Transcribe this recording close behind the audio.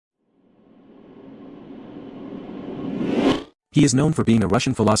He is known for being a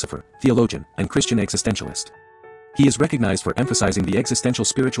Russian philosopher, theologian, and Christian existentialist. He is recognized for emphasizing the existential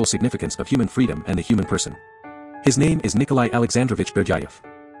spiritual significance of human freedom and the human person. His name is Nikolai Alexandrovich Berdyaev.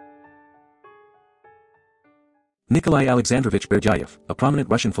 Nikolai Alexandrovich Berdyaev, a prominent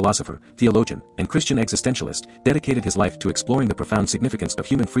Russian philosopher, theologian, and Christian existentialist, dedicated his life to exploring the profound significance of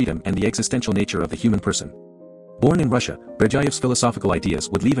human freedom and the existential nature of the human person. Born in Russia, Berdyaev's philosophical ideas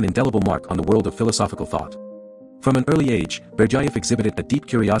would leave an indelible mark on the world of philosophical thought. From an early age, Berdyaev exhibited a deep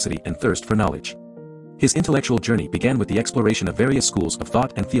curiosity and thirst for knowledge. His intellectual journey began with the exploration of various schools of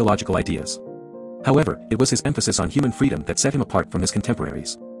thought and theological ideas. However, it was his emphasis on human freedom that set him apart from his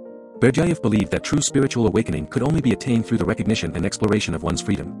contemporaries. Berdyaev believed that true spiritual awakening could only be attained through the recognition and exploration of one's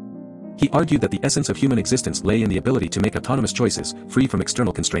freedom. He argued that the essence of human existence lay in the ability to make autonomous choices, free from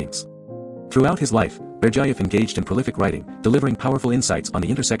external constraints. Throughout his life, Berdyaev engaged in prolific writing, delivering powerful insights on the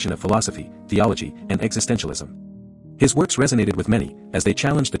intersection of philosophy, theology, and existentialism. His works resonated with many, as they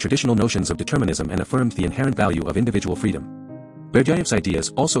challenged the traditional notions of determinism and affirmed the inherent value of individual freedom. Berdyaev's ideas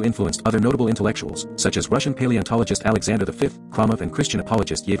also influenced other notable intellectuals, such as Russian paleontologist Alexander V, Kramov, and Christian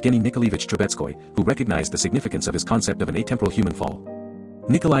apologist Yevgeny Nikolaevich Trubetskoy, who recognized the significance of his concept of an atemporal human fall.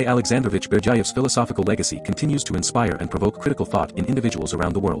 Nikolai Alexandrovich Berdyaev's philosophical legacy continues to inspire and provoke critical thought in individuals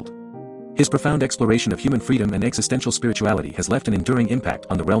around the world. His profound exploration of human freedom and existential spirituality has left an enduring impact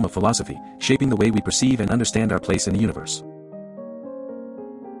on the realm of philosophy, shaping the way we perceive and understand our place in the universe.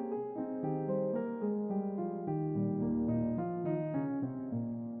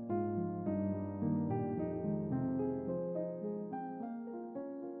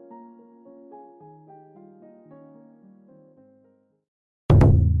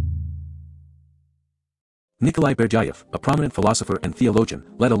 Nikolai Berdyaev, a prominent philosopher and theologian,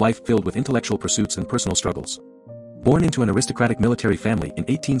 led a life filled with intellectual pursuits and personal struggles. Born into an aristocratic military family in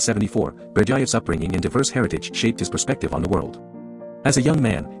 1874, Berdyaev's upbringing and diverse heritage shaped his perspective on the world. As a young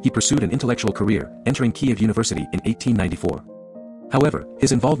man, he pursued an intellectual career, entering Kiev University in 1894. However,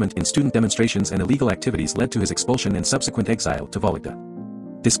 his involvement in student demonstrations and illegal activities led to his expulsion and subsequent exile to Vologda.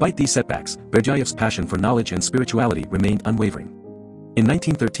 Despite these setbacks, Berdyaev's passion for knowledge and spirituality remained unwavering. In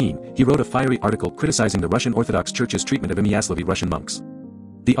 1913, he wrote a fiery article criticizing the Russian Orthodox Church's treatment of Imyaslovi Russian monks.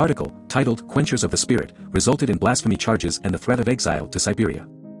 The article, titled Quenchers of the Spirit, resulted in blasphemy charges and the threat of exile to Siberia.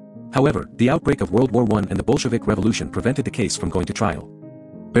 However, the outbreak of World War I and the Bolshevik Revolution prevented the case from going to trial.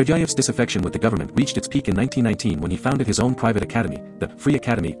 Berdyaev's disaffection with the government reached its peak in 1919 when he founded his own private academy, the Free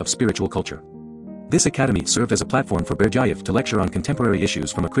Academy of Spiritual Culture. This academy served as a platform for Berdyaev to lecture on contemporary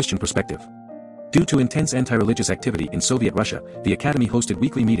issues from a Christian perspective. Due to intense anti-religious activity in Soviet Russia, the academy hosted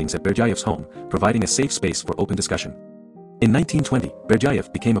weekly meetings at Berdyaev's home, providing a safe space for open discussion. In 1920,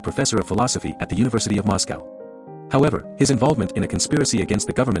 Berdyaev became a professor of philosophy at the University of Moscow. However, his involvement in a conspiracy against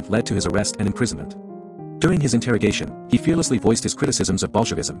the government led to his arrest and imprisonment. During his interrogation, he fearlessly voiced his criticisms of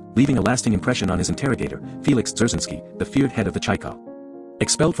Bolshevism, leaving a lasting impression on his interrogator, Felix Dzerzhinsky, the feared head of the Chaikov.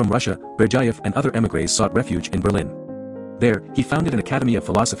 Expelled from Russia, Berdyaev and other émigrés sought refuge in Berlin. There, he founded an academy of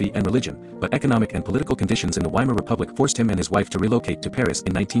philosophy and religion, but economic and political conditions in the Weimar Republic forced him and his wife to relocate to Paris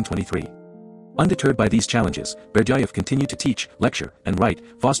in 1923. Undeterred by these challenges, Berdyaev continued to teach, lecture, and write,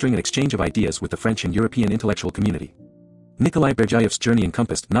 fostering an exchange of ideas with the French and European intellectual community. Nikolai Berdyaev's journey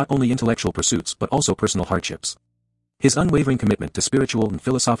encompassed not only intellectual pursuits but also personal hardships. His unwavering commitment to spiritual and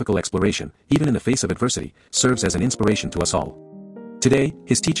philosophical exploration, even in the face of adversity, serves as an inspiration to us all. Today,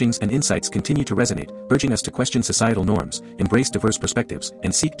 his teachings and insights continue to resonate, urging us to question societal norms, embrace diverse perspectives,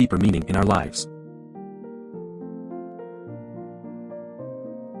 and seek deeper meaning in our lives.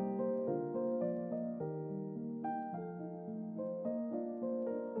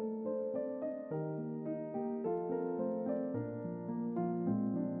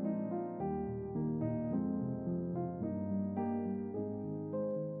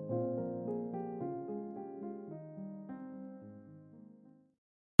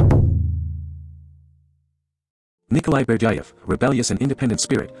 Nikolai Berdyaev, rebellious and independent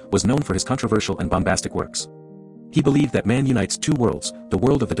spirit, was known for his controversial and bombastic works. He believed that man unites two worlds, the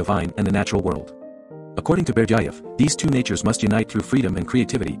world of the divine and the natural world. According to Berdyaev, these two natures must unite through freedom and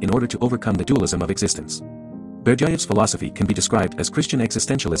creativity in order to overcome the dualism of existence. Berdyaev's philosophy can be described as Christian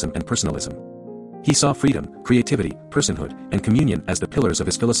existentialism and personalism. He saw freedom, creativity, personhood, and communion as the pillars of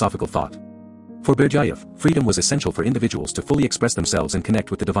his philosophical thought. For Berdyaev, freedom was essential for individuals to fully express themselves and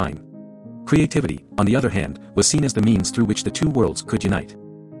connect with the divine. Creativity, on the other hand, was seen as the means through which the two worlds could unite.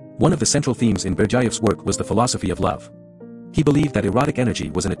 One of the central themes in Berdyaev's work was the philosophy of love. He believed that erotic energy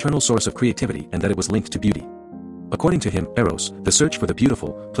was an eternal source of creativity and that it was linked to beauty. According to him, eros, the search for the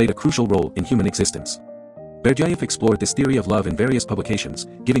beautiful, played a crucial role in human existence. Berdyaev explored this theory of love in various publications,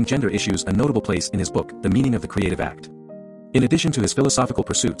 giving gender issues a notable place in his book, The Meaning of the Creative Act. In addition to his philosophical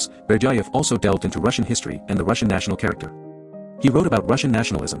pursuits, Berdyaev also delved into Russian history and the Russian national character. He wrote about Russian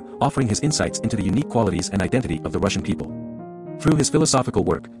nationalism, offering his insights into the unique qualities and identity of the Russian people. Through his philosophical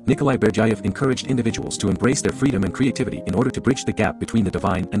work, Nikolai Berdyaev encouraged individuals to embrace their freedom and creativity in order to bridge the gap between the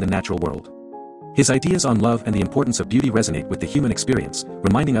divine and the natural world. His ideas on love and the importance of beauty resonate with the human experience,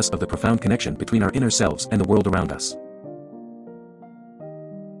 reminding us of the profound connection between our inner selves and the world around us.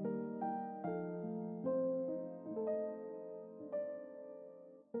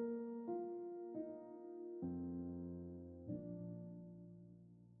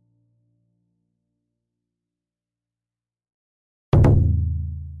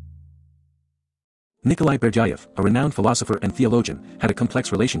 Nikolai Berdyaev, a renowned philosopher and theologian, had a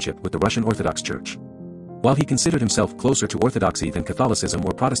complex relationship with the Russian Orthodox Church. While he considered himself closer to Orthodoxy than Catholicism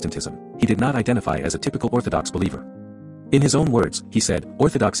or Protestantism, he did not identify as a typical Orthodox believer. In his own words, he said,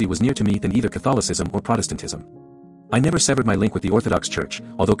 "Orthodoxy was near to me than either Catholicism or Protestantism. I never severed my link with the Orthodox Church,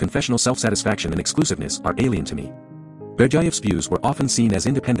 although confessional self-satisfaction and exclusiveness are alien to me." Berdyaev's views were often seen as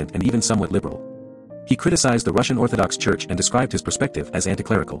independent and even somewhat liberal. He criticized the Russian Orthodox Church and described his perspective as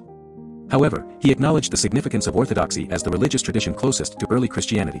anti-clerical. However, he acknowledged the significance of orthodoxy as the religious tradition closest to early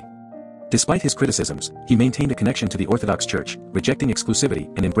Christianity. Despite his criticisms, he maintained a connection to the Orthodox Church, rejecting exclusivity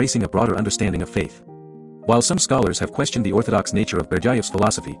and embracing a broader understanding of faith. While some scholars have questioned the orthodox nature of Berdyaev's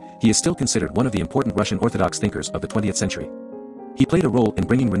philosophy, he is still considered one of the important Russian Orthodox thinkers of the 20th century. He played a role in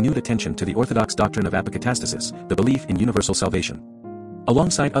bringing renewed attention to the Orthodox doctrine of apokatastasis, the belief in universal salvation.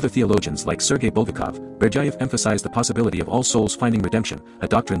 Alongside other theologians like Sergei Bulgakov, Berdyaev emphasized the possibility of all souls finding redemption, a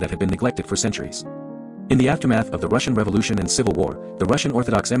doctrine that had been neglected for centuries. In the aftermath of the Russian Revolution and Civil War, the Russian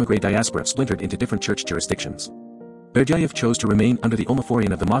Orthodox émigré diaspora splintered into different church jurisdictions. Berdyaev chose to remain under the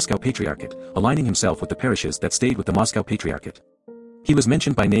Omophorion of the Moscow Patriarchate, aligning himself with the parishes that stayed with the Moscow Patriarchate. He was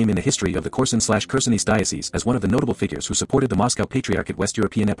mentioned by name in the history of the Korsun/Chersonesus diocese as one of the notable figures who supported the Moscow Patriarchate West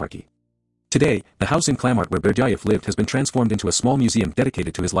European Eparchy. Today, the house in Klamart where Berdyaev lived has been transformed into a small museum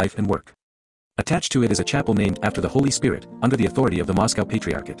dedicated to his life and work. Attached to it is a chapel named after the Holy Spirit, under the authority of the Moscow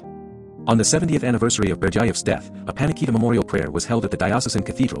Patriarchate. On the 70th anniversary of Berdyaev's death, a Panikhida memorial prayer was held at the diocesan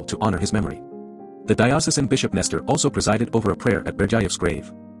cathedral to honor his memory. The diocesan bishop Nestor also presided over a prayer at Berdyaev's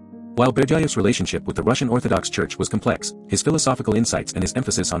grave. While Berdyaev's relationship with the Russian Orthodox Church was complex, his philosophical insights and his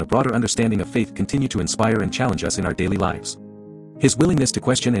emphasis on a broader understanding of faith continue to inspire and challenge us in our daily lives. His willingness to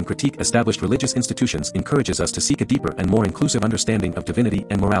question and critique established religious institutions encourages us to seek a deeper and more inclusive understanding of divinity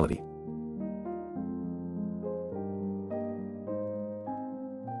and morality.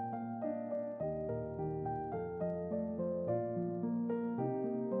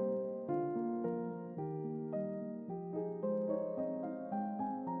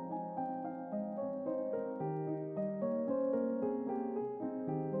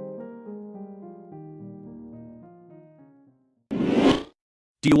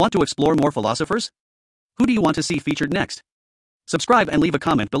 Do you want to explore more philosophers? Who do you want to see featured next? Subscribe and leave a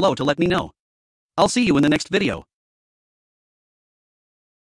comment below to let me know. I'll see you in the next video.